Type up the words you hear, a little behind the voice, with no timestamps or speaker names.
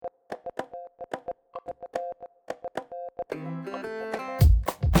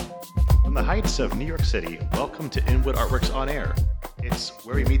the heights of New York City, welcome to Inwood Artworks On Air. It's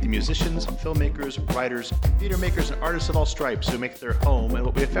where we meet the musicians, filmmakers, writers, theater makers, and artists of all stripes who make their home in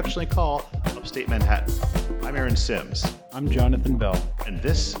what we affectionately call upstate Manhattan. I'm Aaron Sims. I'm Jonathan Bell. And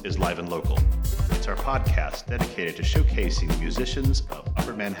this is Live and Local. It's our podcast dedicated to showcasing the musicians of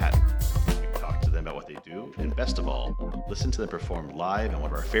Upper Manhattan. We talk to them about what they do, and best of all, listen to them perform live in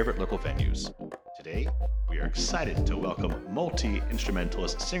one of our favorite local venues. Today, we are excited to welcome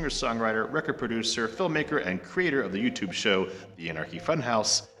multi-instrumentalist, singer-songwriter, record producer, filmmaker, and creator of the YouTube show The Anarchy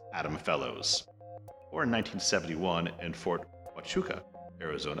Funhouse, Adam Fellows. Born in 1971 in Fort Huachuca,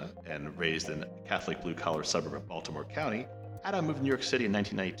 Arizona, and raised in the Catholic blue-collar suburb of Baltimore County, Adam moved to New York City in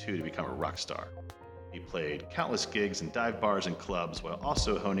 1992 to become a rock star. He played countless gigs in dive bars and clubs while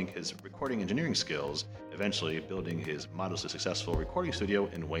also honing his recording engineering skills, eventually building his modestly successful recording studio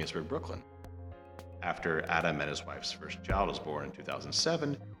in Williamsburg, Brooklyn. After Adam and his wife's first child was born in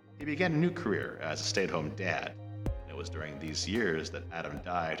 2007, he began a new career as a stay-at-home dad. It was during these years that Adam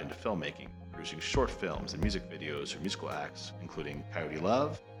dived into filmmaking, producing short films and music videos for musical acts, including Coyote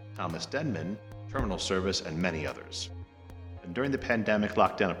Love, Thomas Denman, Terminal Service, and many others. And during the pandemic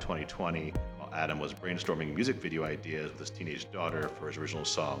lockdown of 2020, while Adam was brainstorming music video ideas with his teenage daughter for his original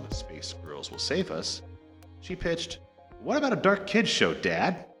song, Space Girls Will Save Us, she pitched, "What about a dark kids show,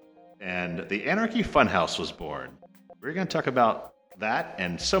 Dad?" And the Anarchy Funhouse was born. We're going to talk about that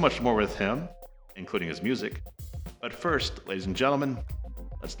and so much more with him, including his music. But first, ladies and gentlemen,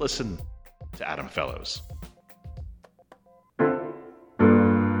 let's listen to Adam Fellows.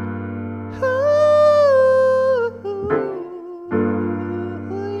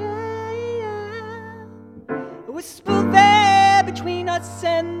 A whisper there between us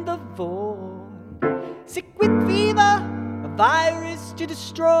and the void. Sick with fever, a virus to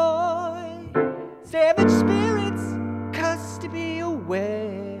destroy. Savage spirits, cursed to be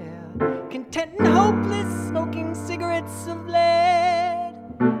aware. Content and hopeless, smoking cigarettes of lead.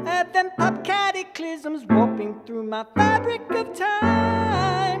 At them pop cataclysms warping through my fabric of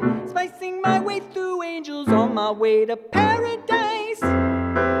time. Spicing my way through angels on my way to paradise.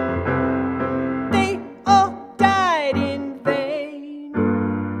 They all died in vain.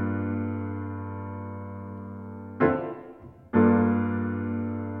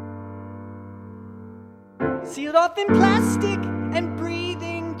 Sealed off in plastic and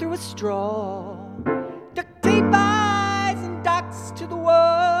breathing through a straw. Duct tape eyes and docks to the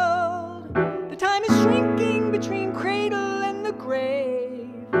world. The time is shrinking between cradle and the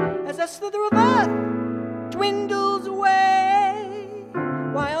grave as a slither of earth dwindles away,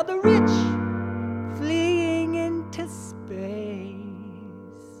 while the rich fleeing into space.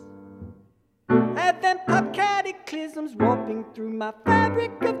 At them pop cataclysms warping through my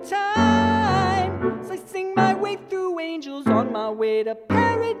fabric of time, slicing my way through angels on my way to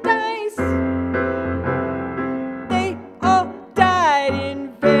paradise. They all died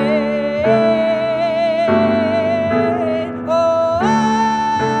in vain. Oh,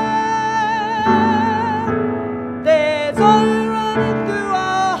 there's oil running through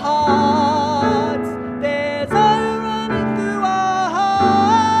our hearts. There's oil running through our hearts.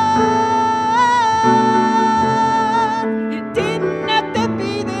 It didn't have to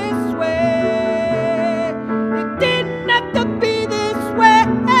be this way. It didn't have to be this way.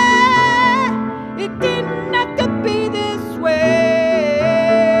 It didn't have to be this way.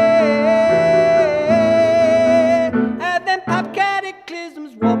 And then pop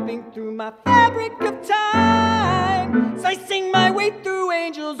cataclysms warping through my fabric of time, slicing my way through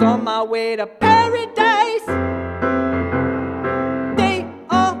angels on my way to paradise. They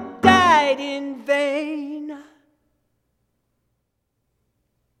all died in vain.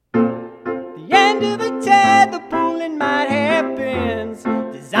 The end of a tether pulling might happens,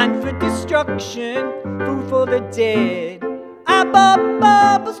 designed for destruction, food for the dead. Eyeball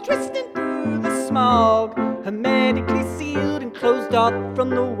bubbles twisting through the smog, hermetically sealed and closed off from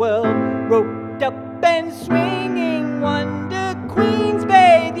the world. Roped up and swinging, wonder queens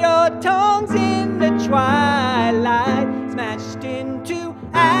bathe your tongues in the twilight. Smashed into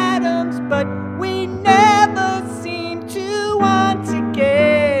atoms, but we never seem to want to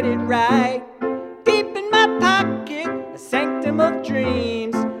get it right. Deep in my pocket, a sanctum of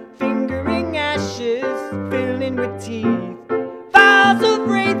dreams, fingering ashes, filling with teeth. Files of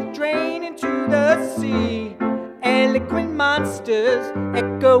wraith drain into the sea. Eloquent monsters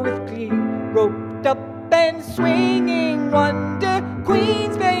echo with glee. Roped up and swinging, wonder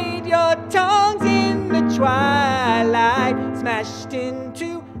queens bathe your tongues in the twilight. Smashed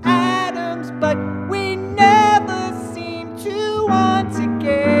into atoms, but we never seem to want to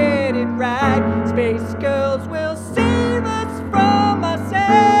get it right. Space girls will save us from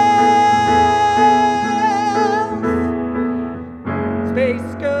ourselves.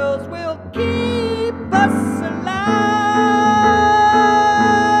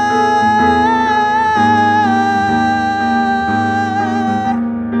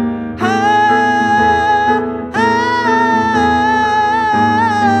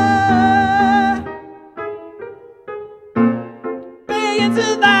 Cans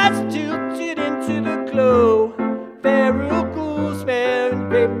of ice tilted into the glow. Feral ghouls wearing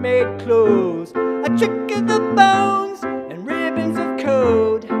grave-made clothes. A trick of the bones and ribbons of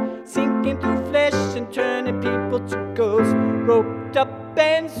code, sinking through flesh and turning people to ghosts. Roped up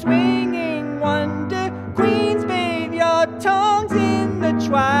and swinging wonder queens, wave your tongues in the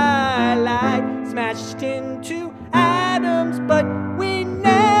twilight. Smashed into atoms, but we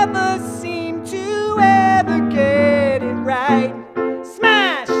never seem to ever get it right.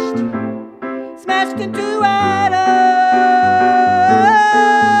 Smashed, smashed into atoms.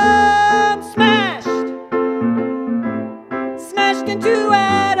 Smashed, smashed into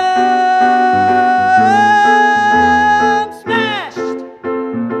atoms. Smashed,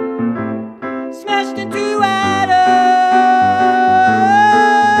 smashed into atoms.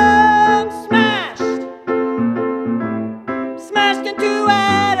 Smashed, smashed into atoms.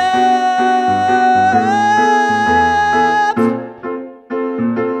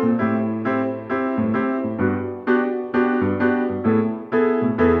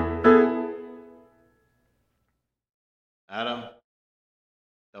 Adam,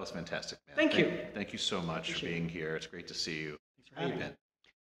 that was fantastic, man. Thank you. Thank you so much for Appreciate being here. It's great to see you. Thanks for How you having me. been?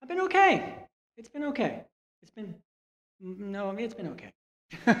 I've been okay. It's been okay. It's been okay.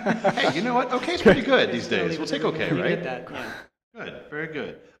 Hey, you know what? Okay's pretty good these Really, days. We'll take really okay, get right? that, yeah. Good, very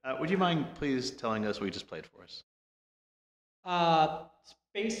good. Would you mind please telling us what you just played for us?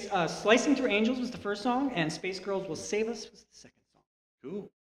 Slicing Through Angels was the first song, and Space Girls Will Save Us was the second song.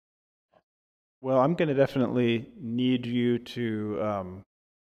 Cool. Well, I'm going to definitely need you to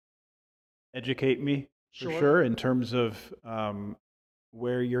educate me for sure in terms of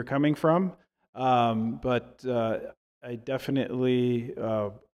where you're coming from. But I definitely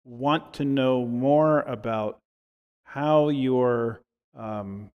want to know more about how your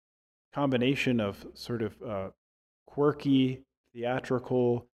combination of sort of quirky,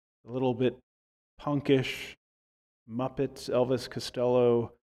 theatrical, a little bit punkish, Muppets, Elvis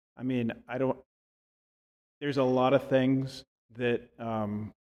Costello. I mean, there's a lot of things that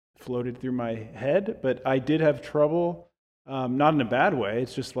floated through my head, but I did have trouble, not in a bad way.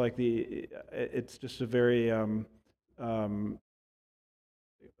 It's just like it's just a very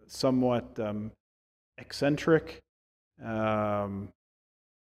somewhat eccentric, and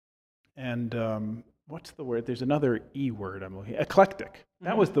what's the word? There's another E word I'm looking. Eclectic.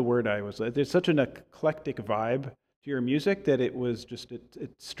 That was the word I was. There's such an eclectic vibe to your music that it was just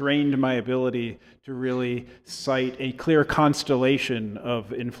it strained my ability to really cite a clear constellation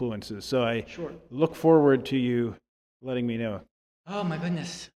of influences. So I look forward to you letting me know. Oh my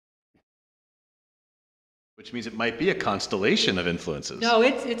goodness. Which means it might be a constellation of influences. No,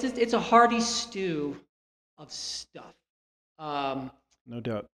 it's a hearty stew of stuff. No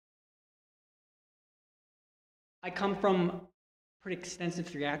doubt. I come from a pretty extensive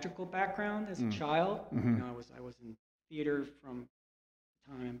theatrical background as a child. Mhm. You know, I was in theater from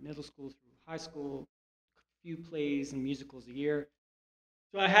time in middle school through high school, a few plays and musicals a year.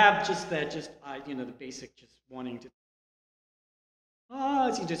 So I have the basic just wanting to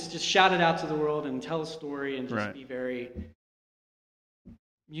just shout it out to the world and tell a story and just be very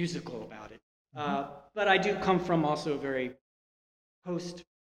musical about it. But I do come from also a very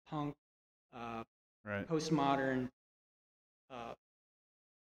post-punk, postmodern,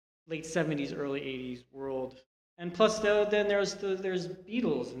 late 70s, early 80s world. And plus, then there's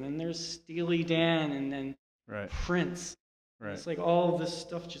Beatles, and then there's Steely Dan, and then Prince. Right. It's like all of this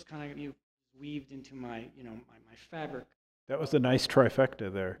stuff just kind of weaved into my my fabric. That was a nice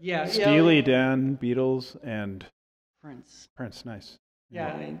trifecta there. Yeah. Steely Dan, Beatles, and Prince. Prince. Nice.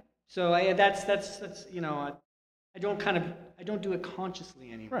 Yeah. So that's I don't do it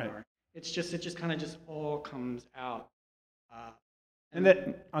consciously anymore. Right. It just kind of all comes out. And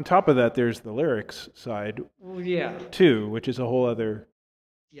then on top of that, there's the lyrics side, Well, yeah. too, which is a whole other.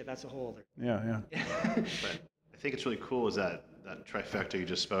 Yeah, that's a whole other. Yeah. But I think it's really cool is that trifecta you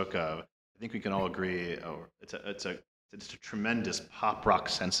just spoke of. I think we can all agree it's a tremendous pop rock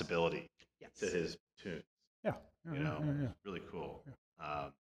sensibility to his tunes. Yeah. Really cool.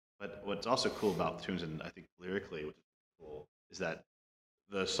 But what's also cool about the tunes, and I think lyrically, which is cool, is that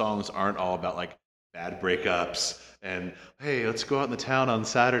the songs aren't all about like bad breakups and hey, let's go out in the town on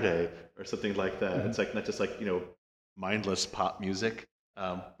Saturday or something like that. It's like not just like mindless pop music,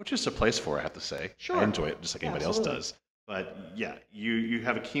 which is a place for, I have to say. Sure. I enjoy it just like anybody absolutely. else does. But yeah, you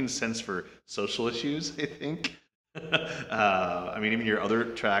have a keen sense for social issues, I think. I mean, even your other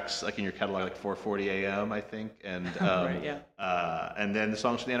tracks, like in your catalog, like 4:40 a.m., I think, and and then the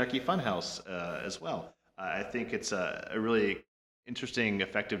songs from the Anarchy Funhouse as well. I think it's a really interesting,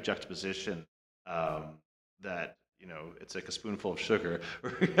 effective juxtaposition that it's like a spoonful of sugar,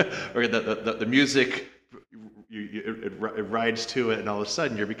 or the music, it rides to it, and all of a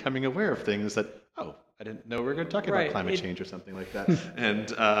sudden you're becoming aware of things that, oh, I didn't know we were going to talk about Right. climate change or something like that. And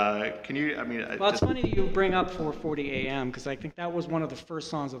can you, I mean, Well, it's funny that you bring up 4:40 a.m. because I think that was one of the first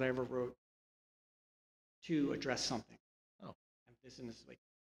songs that I ever wrote to address something. Oh. And this is like,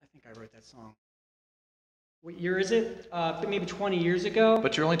 I think I wrote that song. What year is it? Maybe 20 years ago.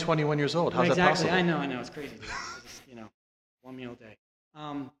 But you're only 21 years old. How's Exactly. that possible? I know. It's crazy. I just, one meal a day.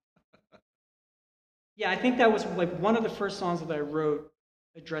 Yeah, I think that was like one of the first songs that I wrote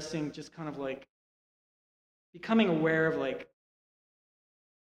addressing just kind of like becoming aware of like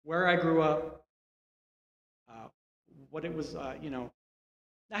where I grew up, what it was. I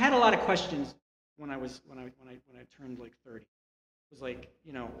had a lot of questions when I turned like 30. It was like,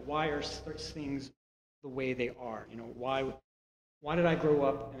 why are things the way they are? Why did I grow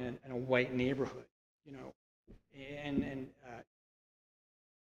up in a white neighborhood?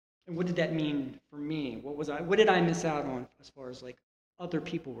 And what did that mean for me? What did I miss out on as far as like other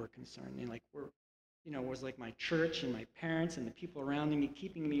people were concerned? And like was like my church and my parents and the people around me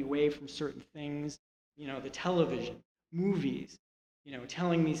keeping me away from certain things, the television, movies,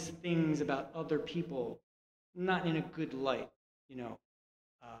 telling me things about other people, not in a good light,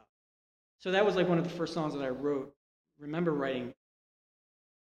 So that was like one of the first songs that I wrote. Remember writing,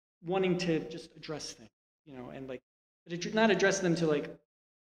 wanting to just address things, and like, but not address them to like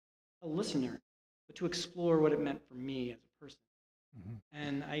a listener, but to explore what it meant for me as a person.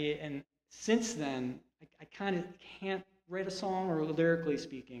 Mm-hmm. And since then, I kind of can't write a song, or lyrically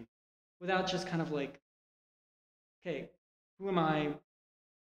speaking, without just kind of like, okay, who am I?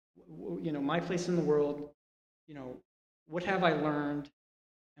 My place in the world. What have I learned,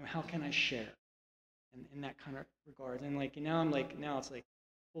 and how can I share? And in that kind of regard, and like now it's like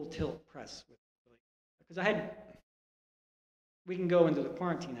full tilt press with like, because we can go into the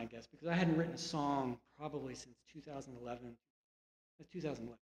quarantine, I guess, because I hadn't written a song probably since 2011.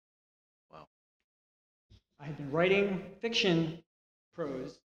 2011. Wow. I had been writing fiction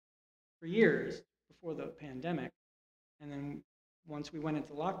prose for years before the pandemic, and then once we went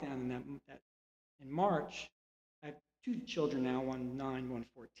into lockdown in March, I have two children now, one 9, one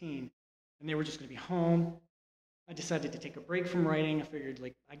 14, and they were just going to be home. I decided to take a break from writing. I figured,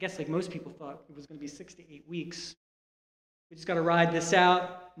 I guess like most people thought, it was going to be 6 to 8 weeks. We just got to ride this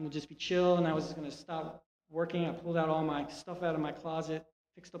out, and we'll just be chill. And I was just going to stop working. I pulled out all my stuff out of my closet,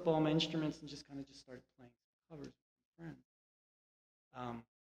 fixed up all my instruments, and just started playing covers with my friends.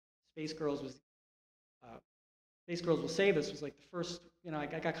 Space Girls Will Save Us was like the first. I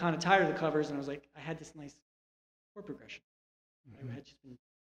got kind of tired of the covers, and I was like, I had this nice chord progression. I had just been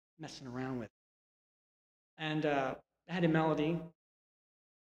messing around with, and I had a melody.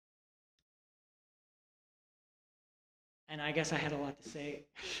 And I guess I had a lot to say,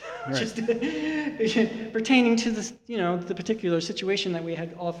 Right. just pertaining to this, the particular situation that we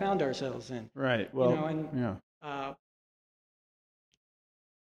had all found ourselves in. Right. Well, yeah.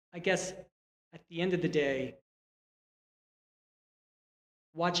 I guess at the end of the day,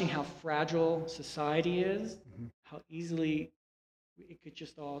 watching how fragile society is, how easily it could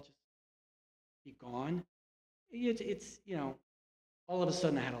just all just be gone. It's all of a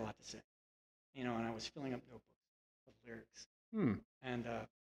sudden I had a lot to say, and I was filling up notebooks of lyrics. And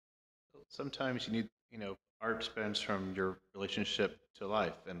sometimes you need, art stems from your relationship to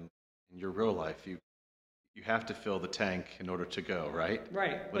life, and in your real life, you have to fill the tank in order to go, right?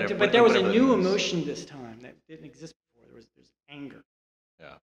 Right. Whatever, but there was a whatever that new means. emotion this time that didn't exist before. There's anger.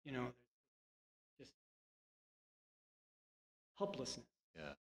 Yeah. Just helplessness.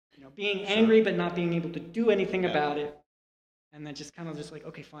 Yeah. Being Sure. angry but not being able to do anything Yeah. about it, and then just kind of just like,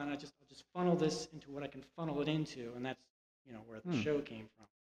 okay, fine, I'll just funnel this into what I can funnel it into, and that's where the show came from.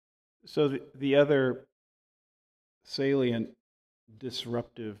 So the other salient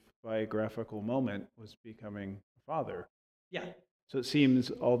disruptive biographical moment was becoming a father. Yeah. So it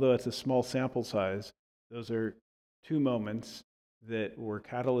seems, although it's a small sample size, those are two moments that were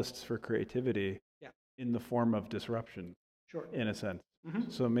catalysts for creativity in the form of disruption, Sure. in a sense. Mm-hmm.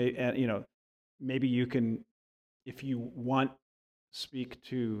 So maybe you can, if you want, speak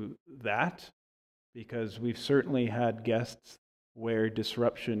to that, because we've certainly had guests where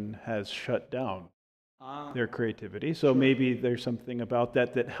disruption has shut down their creativity. So maybe there's something about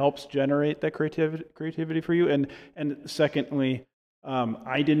that helps generate that creativity for you. And secondly,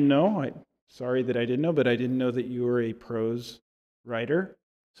 I didn't know. Sorry that I didn't know, but I didn't know that you were a prose writer.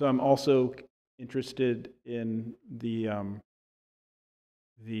 So I'm also interested in the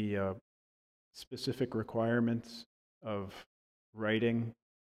specific requirements of writing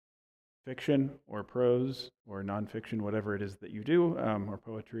fiction or prose or nonfiction, whatever it is that you do, or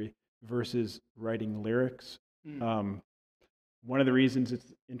poetry, versus writing lyrics. One of the reasons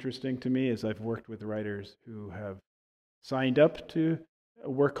it's interesting to me is I've worked with writers who have signed up to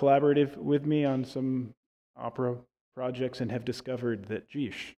work collaborative with me on some opera projects and have discovered that,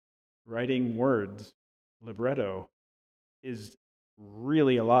 geesh, writing words, libretto, is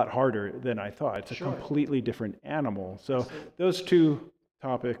really a lot harder than I thought. It's a completely different animal. So those two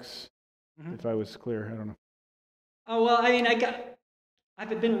topics, if I was clear, I don't know. Oh, well, I mean,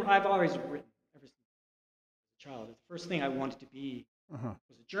 I've always written ever since a child. The first thing I wanted to be was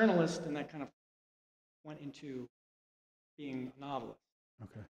a journalist, and that kind of went into being a novelist.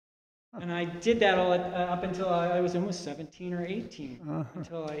 Okay. And I did that all up until I was almost 17 or 18,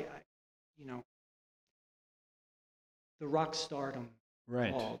 until I the rock stardom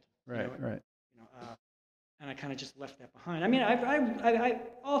called. Right. And I kind of just left that behind. I mean, I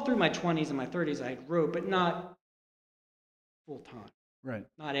all through my 20s and my 30s, I wrote, but not full time. Right.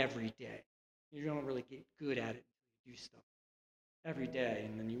 Not every day. You don't really get good at it. You do stuff every day,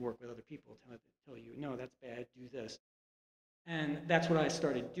 and then you work with other people tell you, no, that's bad, do this. And that's what I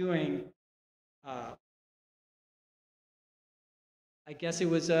started doing. I guess it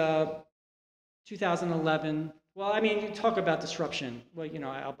was 2011. Well, I mean, you talk about disruption. Well, I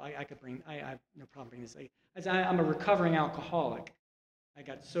have no problem bringing this. I'm a recovering alcoholic. I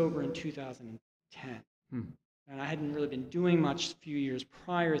got sober in 2010. And I hadn't really been doing much a few years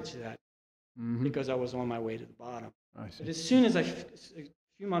prior to that because I was on my way to the bottom. I see. But as soon as a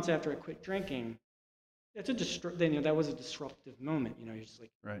few months after I quit drinking, that was a disruptive moment. You're just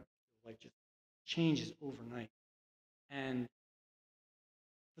like, life just changes overnight. And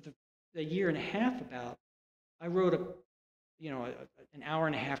for the year and a half I wrote an hour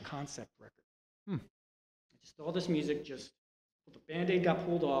and a half concept record. Just all this music, just the Band-Aid got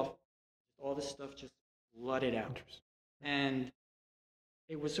pulled off, all this stuff just flooded out. And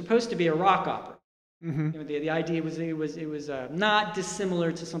it was supposed to be a rock opera. The idea was it was not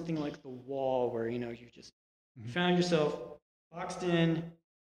dissimilar to something like The Wall, where you just found yourself boxed in,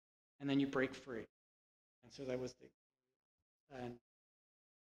 and then you break free. And so that was and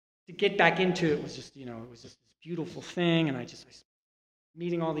to get back into it was just it was just this beautiful thing, and I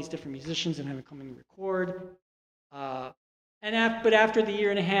meeting all these different musicians and having come and record. But after the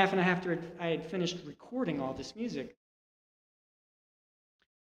year and a half, and after I had finished recording all this music,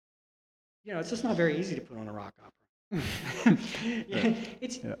 it's just not very easy to put on a rock opera.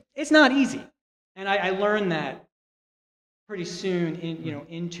 It's not easy, and I learned that pretty soon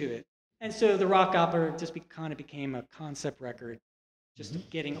into it. And so the rock opera just kind of became a concept record, just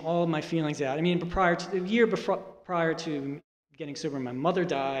getting all of my feelings out. I mean, prior to getting sober, my mother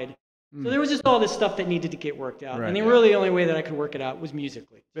died. So there was just all this stuff that needed to get worked out. And the only way that I could work it out was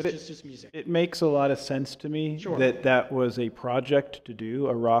musically. Just music. It makes a lot of sense to me that was a project to do,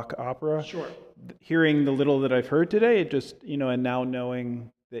 a rock opera. Sure. Hearing the little that I've heard today, it just, and now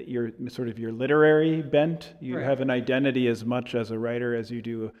knowing that you're sort of your literary bent, you have an identity as much as a writer as you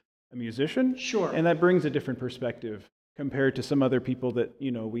do a musician. Sure. And that brings a different perspective compared to some other people that,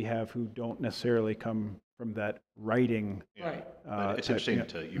 we have who don't necessarily come from that writing. Right. It's interesting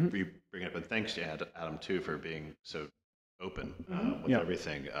you bring it up, and thanks to Adam too for being so open with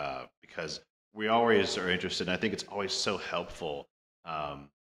everything, because we always are interested, and I think it's always so helpful to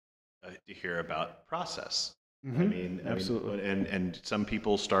hear about process. I mean, absolutely. And some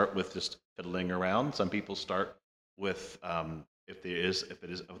people start with just fiddling around. Some people start with if it is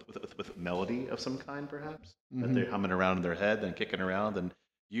with melody of some kind, perhaps that they're humming around in their head and kicking around. And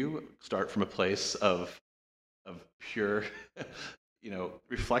you start from a place of pure,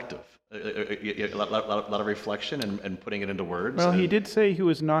 reflective, a lot of reflection and putting it into words. Well, he did say he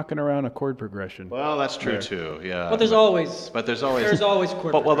was knocking around a chord progression. Well, that's true too. Yeah. But there's always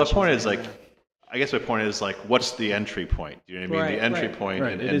chord Well, the point is I guess my point is what's the entry point? Do you know what I mean? The entry point,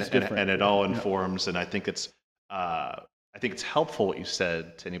 and it all informs. And I think it's helpful what you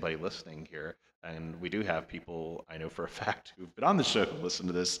said to anybody listening here. And we do have people I know for a fact who've been on the show who listen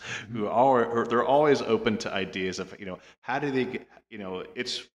to this, they're always open to ideas of how do they get,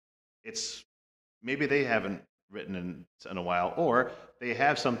 it's maybe they haven't written in a while, or they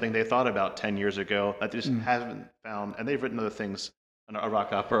have something they thought about 10 years ago that they just haven't found, and they've written other things, a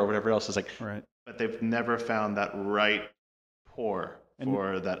rock opera or whatever else. It's but they've never found that right pour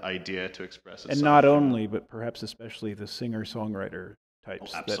for that idea to express itself. And not only, but perhaps especially the singer-songwriter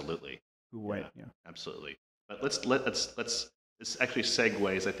types. Oh, absolutely. Absolutely. But let's this actually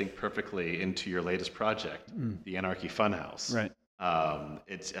segues, I think, perfectly into your latest project, the Anarchy Funhouse. Right.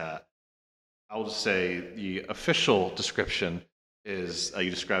 It's I'll just say the official description is you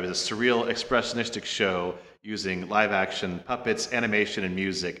describe as a surreal expressionistic show using live action, puppets, animation, and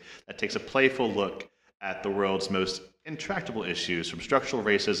music that takes a playful look at the world's most intractable issues, from structural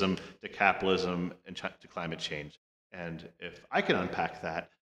racism to capitalism and to climate change. And if I can unpack that,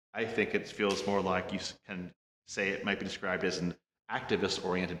 I think it feels more like you can say it might be described as an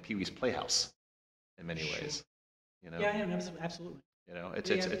activist-oriented Pee Wee's Playhouse in many ways. You know, Yeah, no, absolutely. you know,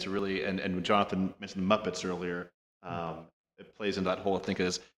 Yeah. it's really and Jonathan mentioned the Muppets earlier. It plays into that whole thing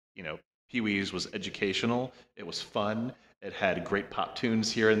because Pee Wee's was educational, it was fun, it had great pop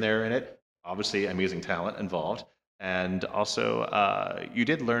tunes here and there in it. Obviously, amazing talent involved, and also you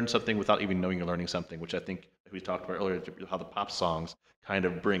did learn something without even knowing you're learning something, which I think like we talked about earlier, how the pop songs kind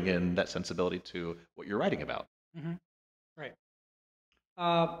of bring in that sensibility to what you're writing about. Hmm. Right.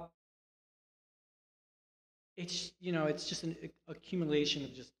 Uh, it's just an accumulation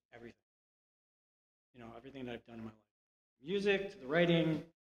of just everything. Everything that I've done in my life, music to the writing,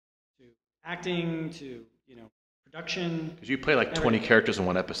 to acting, to production. Because you play like 20 Everything. characters in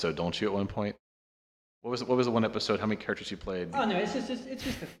one episode, don't you? At one point, what was the one episode? How many characters you played? Oh no, it's just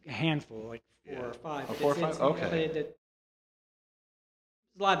a handful, like four or five. Oh, 4 or 5? Okay.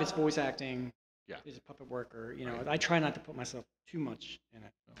 A lot of it's voice acting. Yeah. There's a puppet worker. Right. I try not to put myself too much in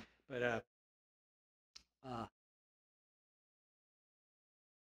it, but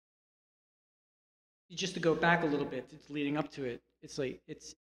just to go back a little bit, it's leading up to it. It's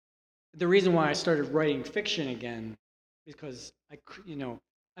the reason why I started writing fiction again, because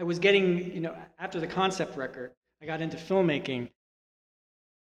I was getting after the concept record, I got into filmmaking,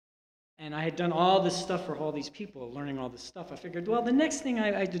 and I had done all this stuff for all these people, learning all this stuff. I figured, well, the next thing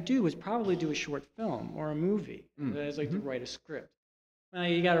I had to do was probably do a short film or a movie. I was like to write a script. Well,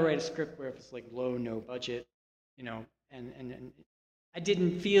 you got to write a script where if it's like low, no budget, and I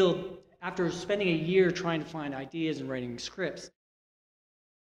didn't feel, after spending a year trying to find ideas and writing scripts,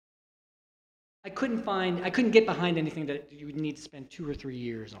 I couldn't get behind anything that you would need to spend 2 or 3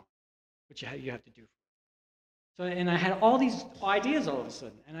 years on, which you have to do. So, and I had all these ideas all of a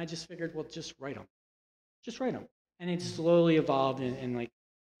sudden, and I just figured, well, just write them. And it slowly evolved in like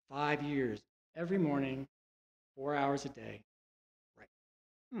 5 years, every morning, 4 hours a day,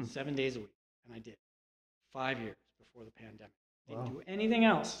 right, 7 days a week, and I did 5 years before the pandemic. Didn't do anything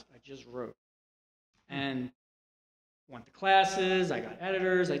else. I just wrote, and went to classes. I got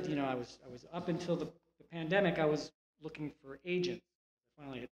editors. I was up until the pandemic. I was looking for agents.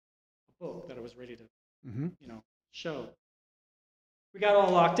 Finally, had a book that I was ready to show. We got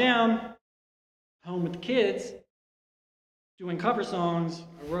all locked down, home with the kids, doing cover songs.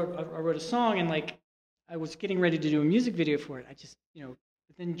 I wrote a song, and like I was getting ready to do a music video for it. I just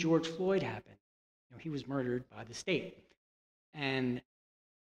but then George Floyd happened. He was murdered by the state. And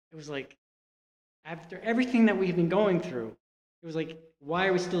it was like, after everything that we've been going through, it was like, why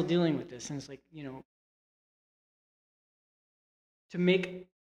are we still dealing with this? And it's like, to make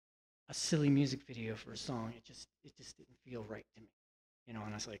a silly music video for a song, it just didn't feel right to me. And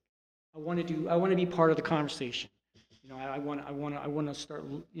I was like, I want to be part of the conversation. I want to start,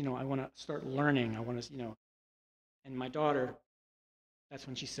 I want to start learning. I want to, and my daughter, that's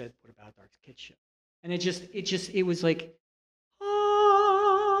when she said, "What about Dark Kids Show?" And it was like,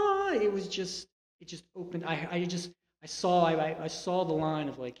 it just opened. I saw the line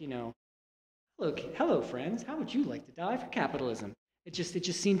of like, hello friends, how would you like to die for capitalism? It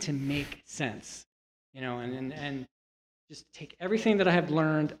just seemed to make sense, and just take everything that I have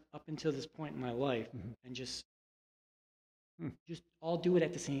learned up until this point in my life and just all do it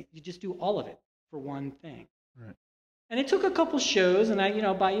at the same. You just do all of it for one thing. Right. And it took a couple shows, and by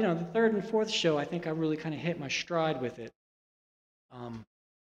the third and fourth show, I think I really kind of hit my stride with it.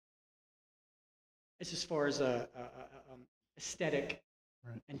 It's as far as aesthetic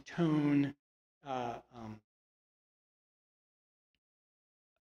and tone,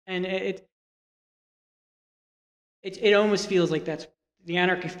 and it almost feels like that's the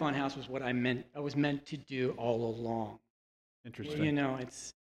Anarchy Funhouse was what I was meant to do all along. Interesting.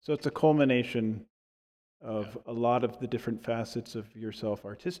 It's So it's a culmination of a lot of the different facets of yourself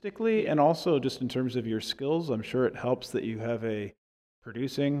artistically, and also just in terms of your skills. I'm sure it helps that you have a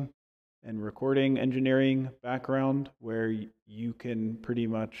producing and recording engineering background where you can pretty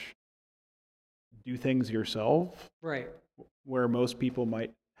much do things yourself, right. where most people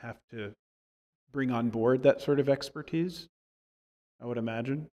might have to bring on board that sort of expertise, I would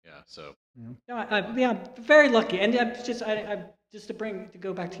imagine. Yeah. So. No, I'm very lucky, and just to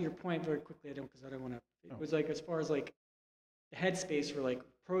go back to your point very quickly. I don't want to. It was like, as far as like the headspace for like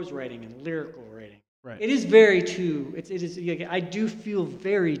prose writing and lyrical writing. Right. It is very too. It is. I do feel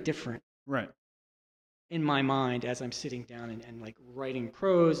very different. Right. in my mind as I'm sitting down and like writing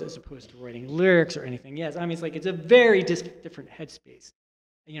prose as opposed to writing lyrics or anything. Yes, I mean it's a very different headspace.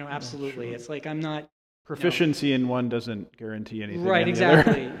 Absolutely. sure. It's like I'm not Proficiency in one doesn't guarantee anything. right. in the other.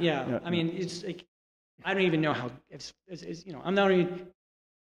 Exactly. Yeah. Yeah, I mean, it's like I don't even know how. I'm not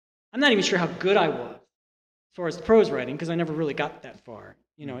even sure how good I was as far as prose writing because I never really got that far.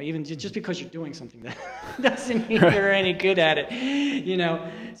 Even just because you're doing something that doesn't mean you're any good at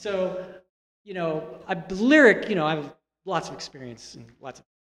it. So lyric. I have lots of experience and lots of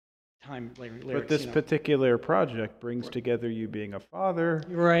time lyrics. But this particular project brings together you being a father,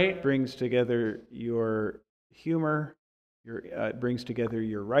 right? brings together your humor, brings together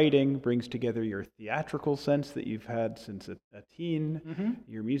your writing, brings together your theatrical sense that you've had since a teen, Mm-hmm.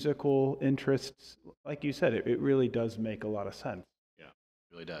 your musical interests. Like you said, it really does make a lot of sense. Yeah,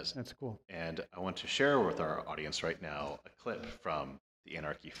 it really does. That's cool. And I want to share with our audience right now a clip from the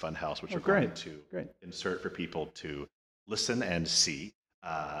Anarchy Funhouse, which Oh, we're going great, to great. insert for people to listen and see.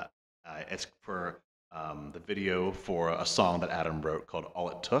 It's for the video for a song that Adam wrote called All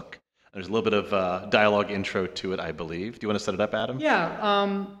It Took. There's a little bit of dialogue intro to it, I believe. Do you want to set it up, Adam?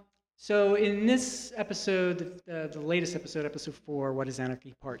 Yeah. So in this episode, the latest episode, episode 4, What is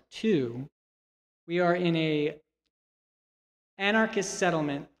Anarchy, Part 2, we are in a anarchist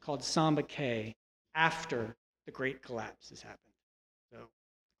settlement called Samba Cay after the Great Collapse has happened. So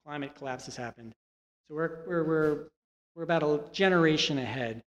climate collapse has happened. So we're about a generation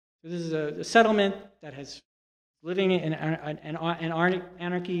ahead. So this is a settlement that has living in an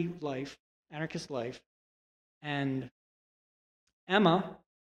anarchist life, and Emma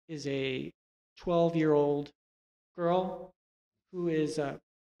is a 12-year-old girl who is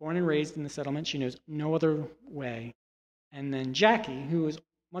born and raised in the settlement. She knows no other way. And then Jackie, who is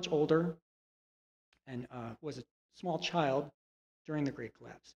much older and was a small child during the Great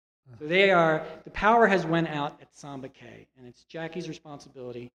Collapse. So the power has went out at Samba Cay, and it's Jackie's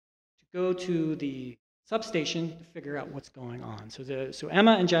responsibility to go to the substation to figure out what's going on. So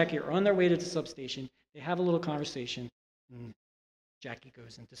Emma and Jackie are on their way to the substation. They have a little conversation, and Jackie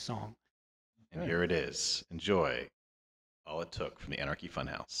goes into song. And here it is. Enjoy All It Took from the Anarchy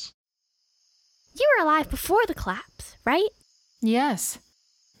Funhouse. You were alive before the collapse, right? Yes,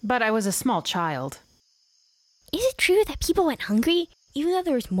 but I was a small child. Is it true that people went hungry even though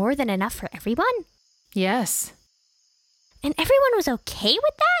there was more than enough for everyone? Yes. And everyone was okay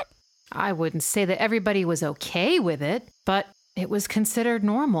with that? I wouldn't say that everybody was okay with it, but it was considered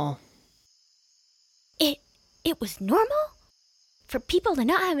normal. It was normal? For people to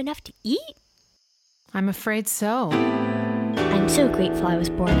not have enough to eat? I'm afraid so. I'm so grateful I was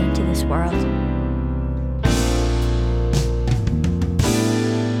born into this world.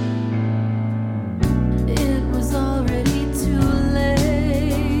 It was already too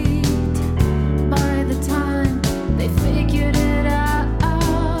late by the time they figured it out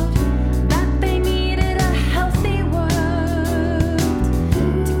that they needed a healthy world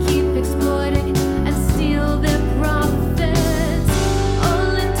to keep exploiting and steal their profits.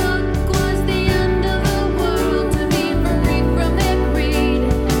 All it took was the end of the world to be free from their greed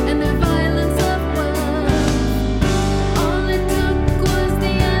and their violence of wealth. All it took was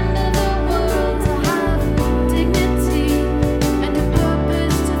the end of the world to have dignity and a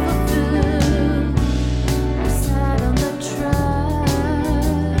purpose to fulfill. I sat on the tracks,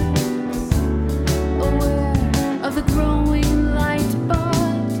 aware of the growing light,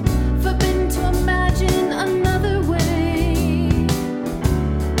 but forbidden to imagine another way,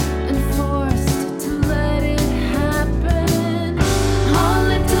 and forced to let it happen. All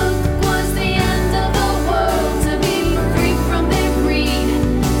it took was the end of the world to be free from their greed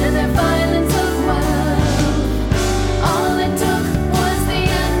and their violence of wealth. All it took was the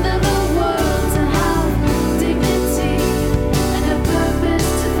end of the world to have dignity and a purpose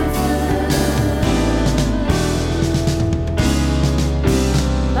to fulfill.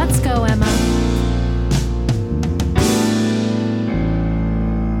 Let's go, Emma.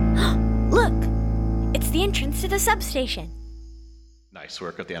 Look! It's the entrance to the substation. Nice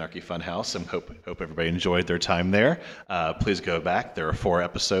work at the Anarchy Funhouse, and hope everybody enjoyed their time there. Please go back. There are 4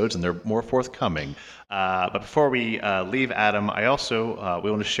 episodes, and there are more forthcoming. But before we leave Adam, I also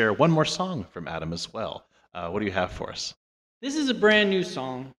we want to share one more song from Adam as well. What do you have for us? This is a brand new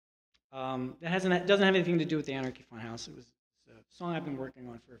song. It doesn't have anything to do with the Anarchy Funhouse. It's a song I've been working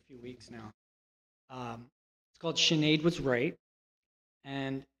on for a few weeks now. It's called Sinead Was Right,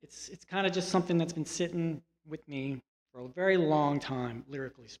 and it's kind of just something that's been sitting with me for a very long time,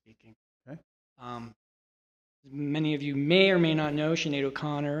 lyrically speaking. Okay. Many of you may or may not know Sinead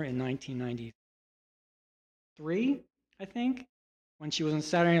O'Connor in 1993, I think, when she was on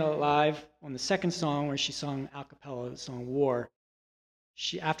Saturday Night Live on the second song where she sung a cappella the song War,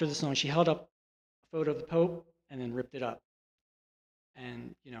 after the song, she held up a photo of the Pope and then ripped it up.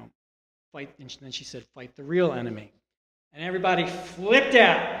 And, and then she said, "Fight the real enemy." And everybody flipped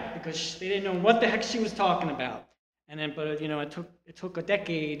out because they didn't know what the heck she was talking about. And then, but it took a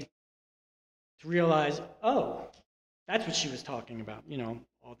decade to realize, oh, that's what she was talking about.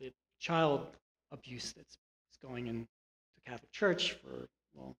 All the child abuse that's going in the Catholic Church for,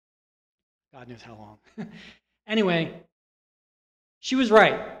 well, God knows how long. Anyway, she was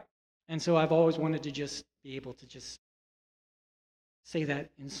right. And so I've always wanted to just be able to just say that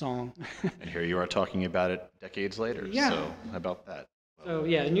in song. And here you are talking about it decades later. Yeah. So how about that? So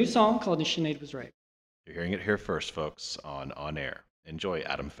yeah, a new song called Sinead Was Right. You're hearing it here first, folks, on Air. Enjoy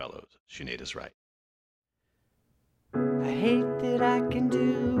Adam Fellows. Sinead is Right. I hate that I can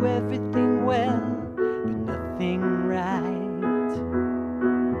do everything well, but nothing right.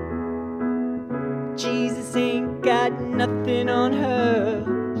 Jesus ain't got nothing on her.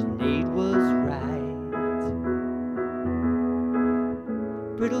 Sinead was right.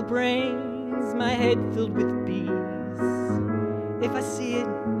 Brittle brains, my head filled with bees. If I see it,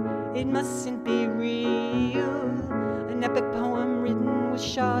 it mustn't be real. An epic poem written with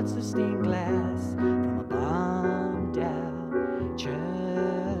shards of stained glass from a bombed out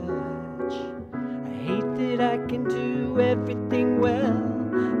church. I hate that I can do everything well,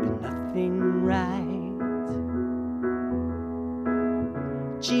 but nothing right.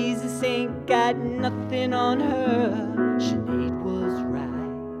 Jesus ain't got nothing on her. Sinead was right.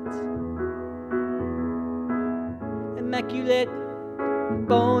 Immaculate,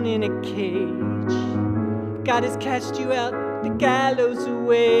 born in a cage. God has cast you out the gallows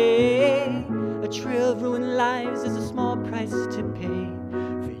away. A trail of ruined lives is a small price to pay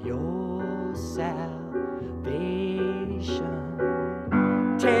for your salvation.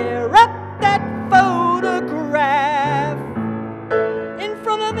 Tear up that photograph in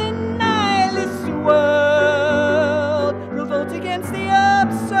front of an eyeless world. Revolt against the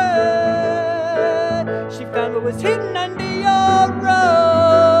absurd. She found what was hidden under your robes.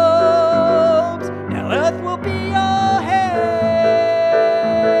 Now earth will be your hell.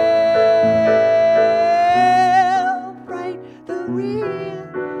 Fight the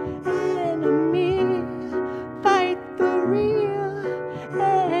real enemy. Fight the real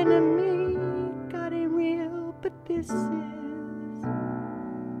enemy. God ain't real, but this is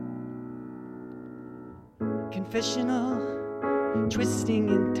confessional, twisting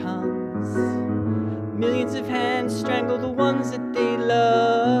in tongues. Millions of hands strangle the ones that they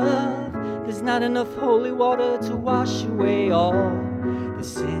love. There's not enough holy water to wash away all the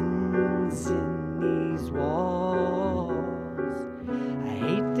sins in these walls. I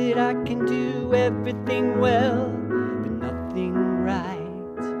hate that I can do everything well, but nothing right.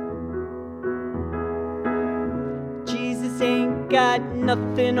 Jesus ain't got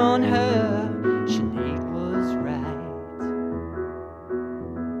nothing on her. Sinead was right.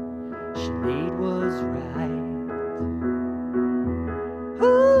 Sinead was right.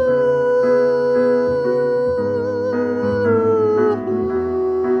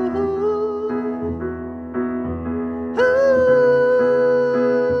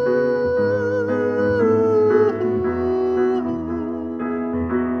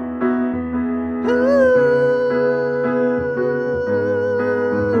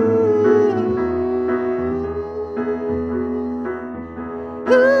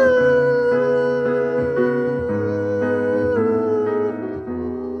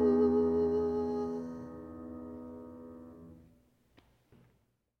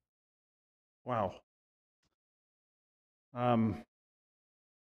 Wow.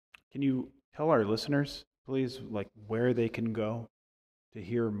 Can you tell our listeners, please, like where they can go to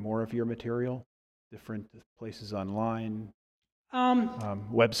hear more of your material? Different places online,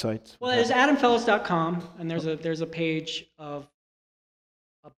 websites. Well, there's adamfellows.com, and there's a page of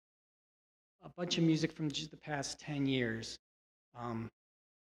a bunch of music from just the past 10 years.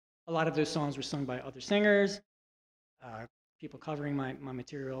 A lot of those songs were sung by other singers, people covering my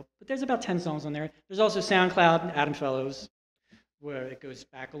material. But there's about 10 songs on there. There's also SoundCloud, Adam Fellows, where it goes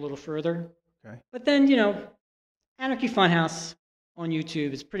back a little further. Okay. But then, Anarchy Funhouse on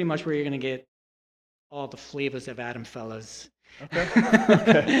YouTube is pretty much where you're going to get all the flavors of Adam Fellows. Okay.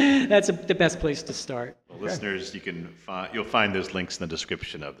 Okay. That's the best place to start. Well, listeners, you'll find those links in the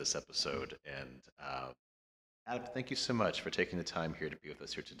description of this episode. And Adam, thank you so much for taking the time here to be with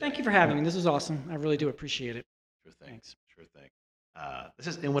us here today. Thank you for having me. This is awesome. I really do appreciate it. Sure thing. Thanks. Sure thing. This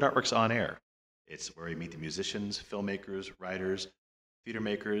is Inwood Artworks On Air. It's where we meet the musicians, filmmakers, writers, theater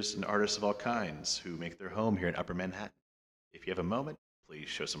makers, and artists of all kinds who make their home here in Upper Manhattan. If you have a moment, please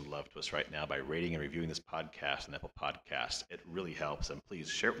show some love to us right now by rating and reviewing this podcast on Apple Podcasts. It really helps, and please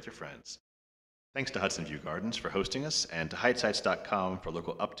share it with your friends. Thanks to Hudson View Gardens for hosting us, and to Heightsites.com for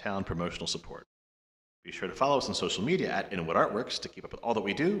local Uptown promotional support. Be sure to follow us on social media at Inwood Artworks to keep up with all that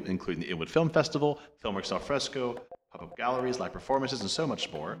we do, including the Inwood Film Festival, Filmworks Al Fresco, pop-up galleries, live performances, and so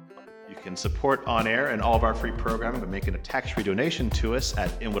much more. You can support On Air and all of our free programming by making a tax-free donation to us at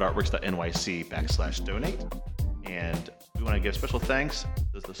inwoodartworks.nyc/donate. And we want to give special thanks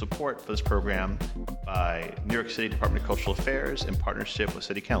to the support for this program by New York City Department of Cultural Affairs in partnership with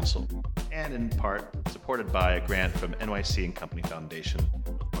City Council, and in part supported by a grant from NYC and Company Foundation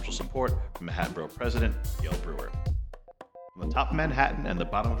with partial support from Manhattan Borough President Gail Brewer. From the top of Manhattan and the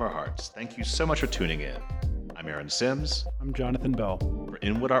bottom of our hearts, thank you so much for tuning in. I'm Aaron Sims. I'm Jonathan Bell. For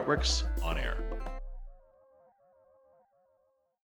Inwood Artworks On Air.